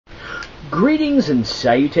Greetings and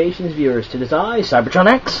salutations, viewers. To this I, Cybertron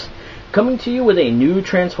X, coming to you with a new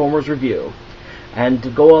Transformers review. And to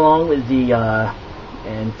go along with the,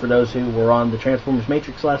 and for those who were on the Transformers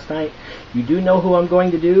Matrix last night, you do know who I'm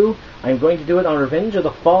going to do. I'm going to do it on Revenge of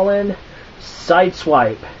the Fallen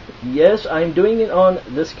Sideswipe. Yes, I'm doing it on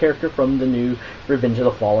this character from the new Revenge of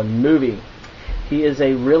the Fallen movie. He is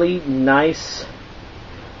a really nice,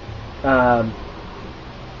 I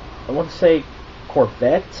want to say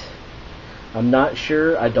Corvette. I'm not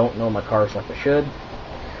sure. I don't know my cars like I should.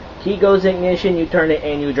 Key goes ignition, you turn it,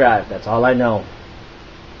 and you drive. That's all I know.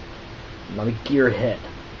 I'm not a gearhead.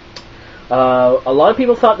 A lot of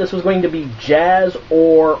people thought this was going to be Jazz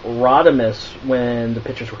or Rodimus when the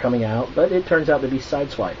pictures were coming out, but it turns out to be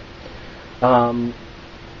Sideswipe.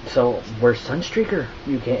 So, where's Sunstreaker?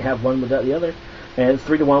 You can't have one without the other. And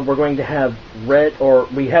 3-to-1, we're going to have red, or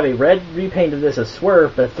we have a red repaint of this as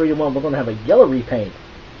Swerve, but 3-to-1, we're going to have a yellow repaint.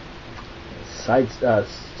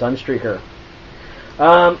 Sunstreaker.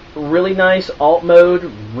 Really nice alt mode,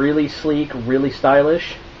 really sleek, really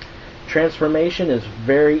stylish. Transformation is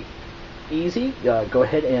very easy. Go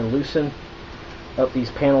ahead and loosen up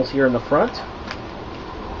these panels here in the front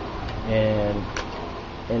and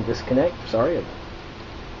disconnect. Sorry, I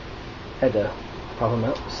had to pop them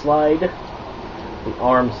out. Slide the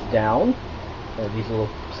arms down. These little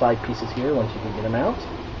side pieces here once you can get them out.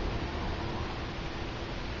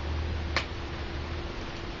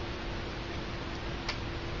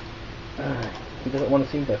 He doesn't want to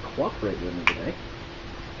seem to cooperate with me today.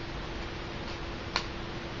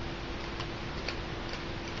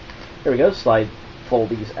 There we go. Fold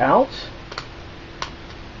these out.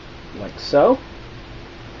 Like so.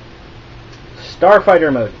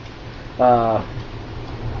 Starfighter mode.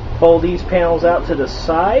 Fold these panels out to the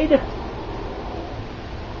side.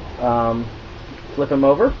 Flip them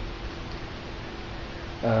over.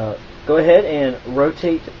 Go ahead and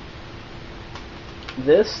rotate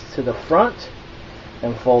this to the front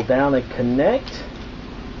and fold down and connect,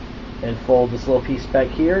 and fold this little piece back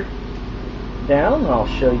here down. I'll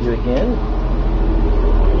show you again.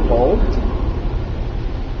 Fold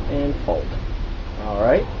and fold.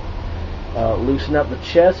 Alright. Loosen up the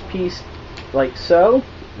chest piece like so.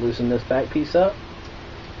 Loosen this back piece up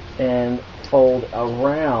and fold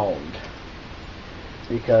around,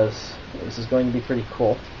 because this is going to be pretty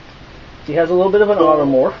cool. He has a little bit of an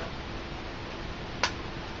automorph.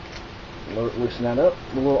 Loosen that up.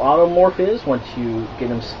 The little automorph is, once you get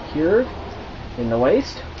him secured in the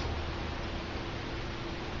waist,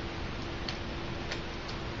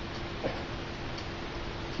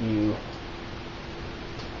 you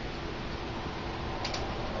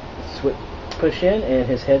push in and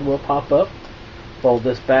his head will pop up. Fold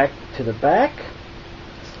this back to the back.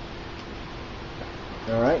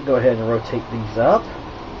 Alright, go ahead and rotate these up.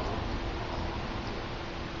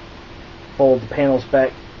 Fold the panels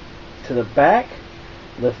back to the back,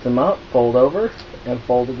 lift them up, fold over, and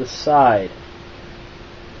fold to the side.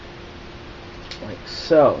 Like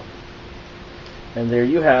so. And there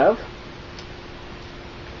you have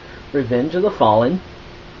Revenge of the Fallen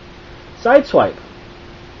Sideswipe.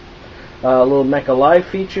 A little Mecha Live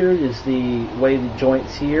feature is the way the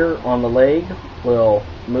joints here on the leg will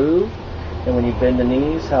move, and when you bend the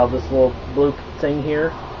knees, how this little blue thing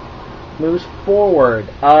here moves forward.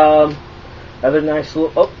 Other nice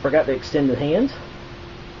little, oh, forgot to extend the hand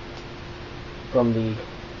from the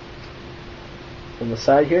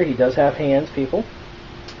side here. He does have hands, people.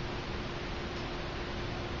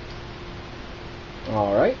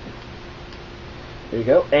 Alright. There you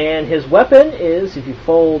go. And his weapon is, if you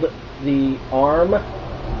fold the arm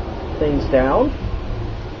things down,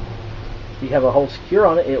 if you have a hold secure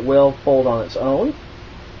on it, it will fold on its own.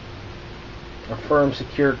 A firm,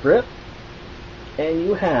 secure grip. And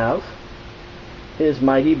you have his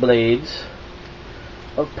mighty blades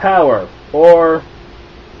of power, or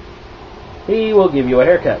he will give you a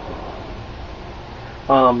haircut.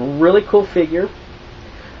 Really cool figure.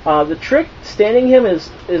 The trick standing him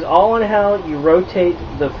is all on how you rotate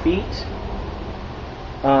the feet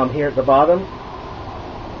here at the bottom,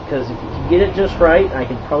 because if you can get it just right, I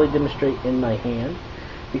can probably demonstrate in my hand,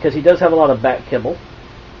 because he does have a lot of back kibble.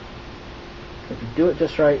 If you do it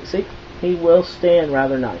just right, see, he will stand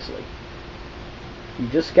rather nicely. You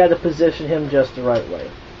just got to position him just the right way.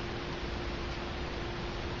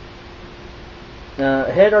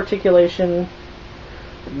 Head articulation,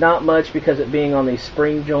 not much, because it being on the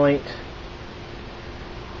spring joint,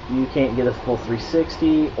 you can't get a full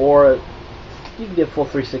 360, or you can get full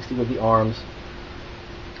 360 with the arms.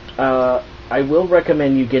 I will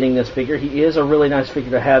recommend you getting this figure. He is a really nice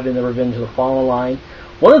figure to have in the Revenge of the Fallen line.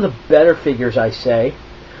 One of the better figures, I say.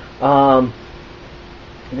 As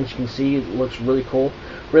you can see, it looks really cool.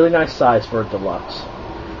 Really nice size for a deluxe.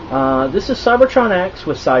 This is Cybertron X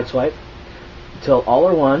with Sideswipe. Until all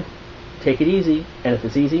are one, take it easy, and if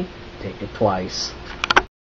it's easy, take it twice.